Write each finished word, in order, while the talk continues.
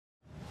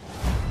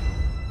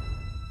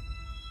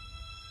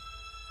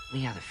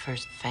We are the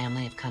first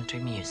family of country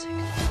music.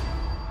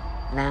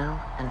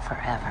 Now and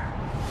forever.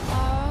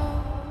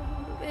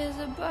 Love is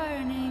a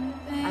burning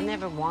thing. I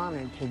never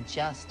wanted to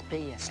just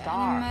be a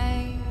star.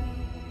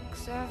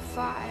 Makes a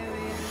fiery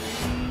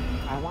ring.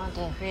 I want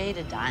to create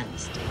a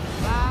dynasty.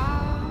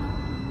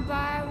 Bound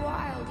by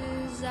wild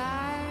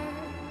desire,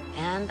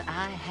 And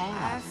I I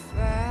have.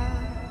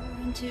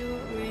 fell into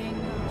a ring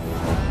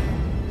of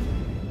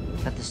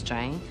fire. But the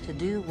strength to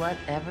do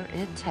whatever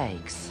it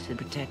takes to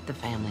protect the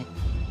family,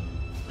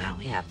 well,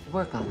 we have to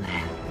work on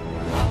that.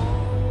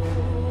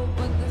 Oh,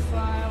 but the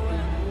fire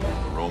went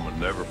wild. Roman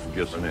never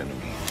forgets an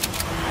enemy.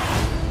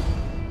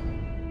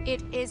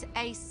 It is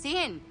a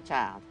sin.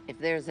 Child, if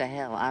there's a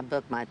hell, I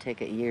booked my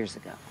ticket years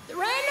ago. There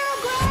ain't no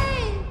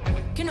grave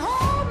can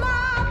hold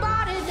my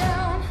body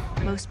down.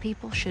 Most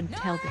people should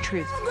tell the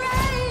truth. No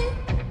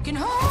grave can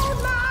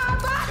hold my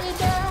body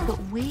down. But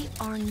we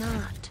are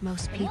not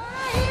most people. When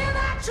I hear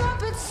that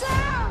trumpet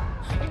sound,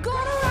 I'm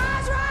gonna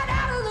rise right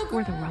out of the ground.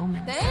 We're the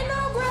Romans. There ain't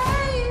no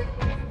grave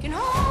can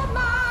hold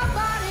my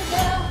body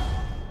down.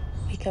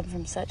 We come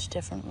from such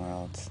different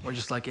worlds. We're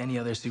just like any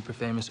other super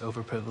famous,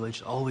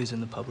 overprivileged, always in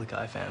the public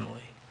eye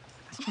family.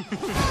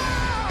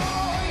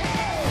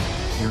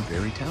 You're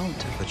very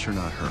talented, but you're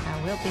not her.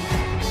 I will be.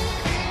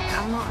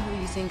 I'm not who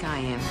you think I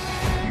am.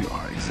 You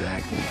are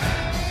exactly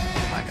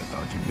like I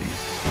thought you'd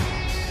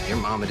be. Your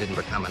mama didn't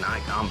become an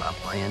icon by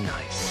playing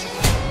nice.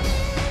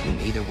 And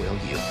neither will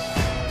you.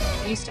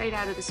 You stayed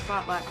out of the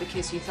spotlight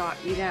because you thought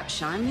you'd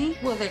outshine me?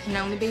 Well, there can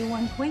only be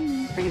one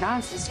queen. Bring it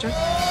on, sister.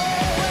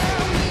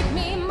 Meet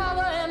me,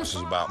 mother and This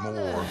is about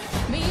more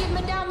meet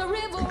me down the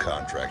river. than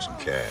contracts and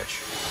cash.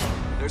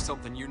 There's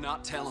something you're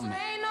not telling me.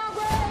 Ain't no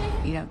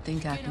grave You don't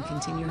think I can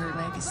continue her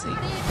legacy?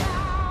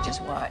 down.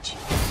 Just watch.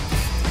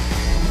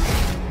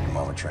 Your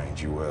mama trained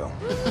you well.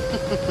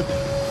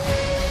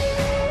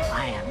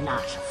 I am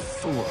not a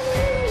fool.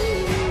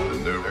 The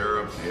new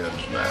era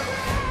begins now.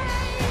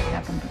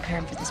 I've been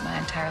preparing for this my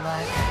entire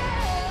life.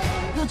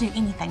 You'll do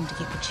anything to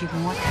get what you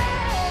want.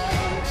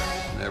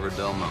 Never a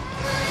dull moment.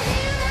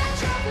 Hear that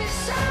trumpet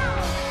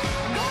sound,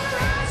 I'm gonna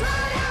rise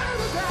right out of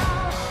the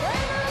ground.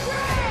 Ain't no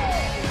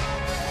grave, ain't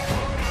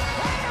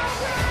no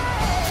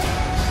grave,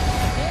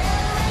 yeah, ain't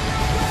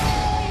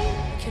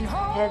no grave can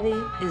hold. Heavy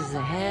is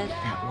the head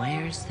that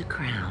wears the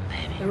crown,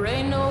 baby. There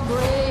ain't no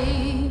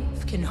grave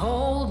can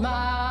hold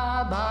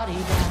my body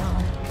down.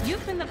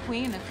 You've been the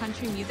queen of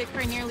country music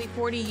for nearly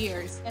 40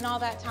 years. In all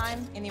that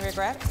time, any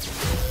regrets?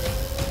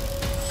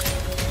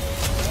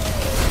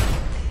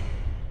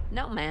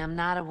 No, ma'am,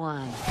 not a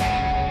one.